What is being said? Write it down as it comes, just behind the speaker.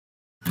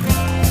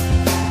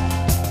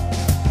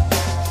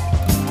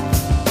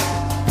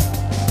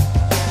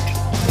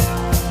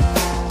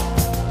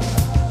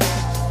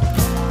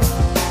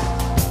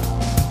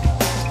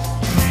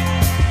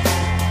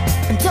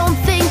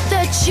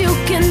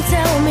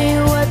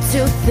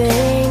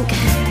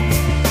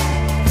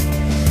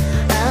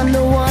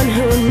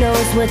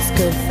knows what's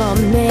good for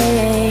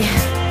me,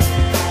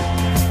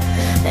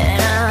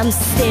 and I'm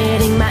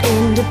stating my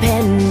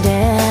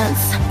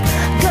independence.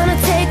 Gonna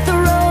take the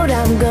road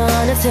I'm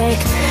gonna take,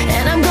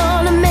 and I'm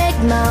gonna make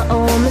my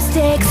own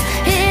mistakes.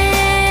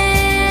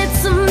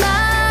 It's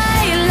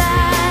my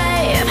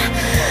life.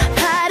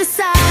 I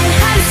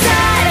decide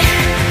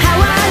how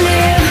I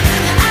live.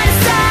 I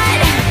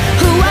decide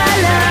who I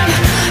love.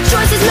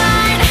 Choice is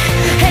mine,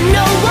 and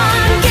no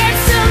one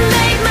gets to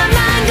make my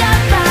mind up.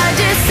 I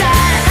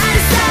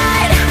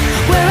decide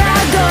where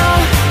I go,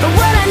 or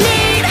what I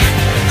need,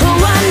 who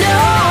I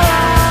know.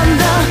 I'm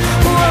the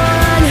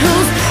one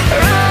who's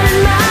running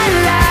my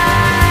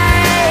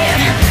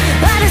life.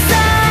 I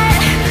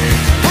decide.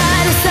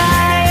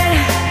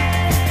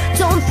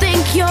 Don't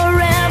think you're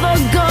ever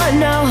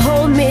gonna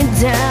hold me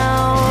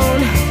down.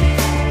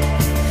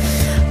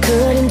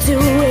 Couldn't do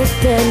it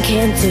then,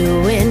 can't do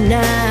it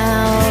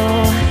now.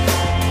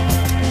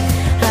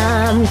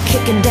 I'm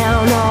kicking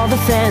down all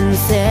the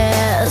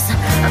fences.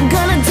 I'm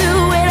gonna do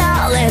it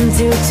all and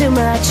do too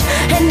much.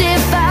 And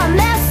if I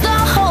mess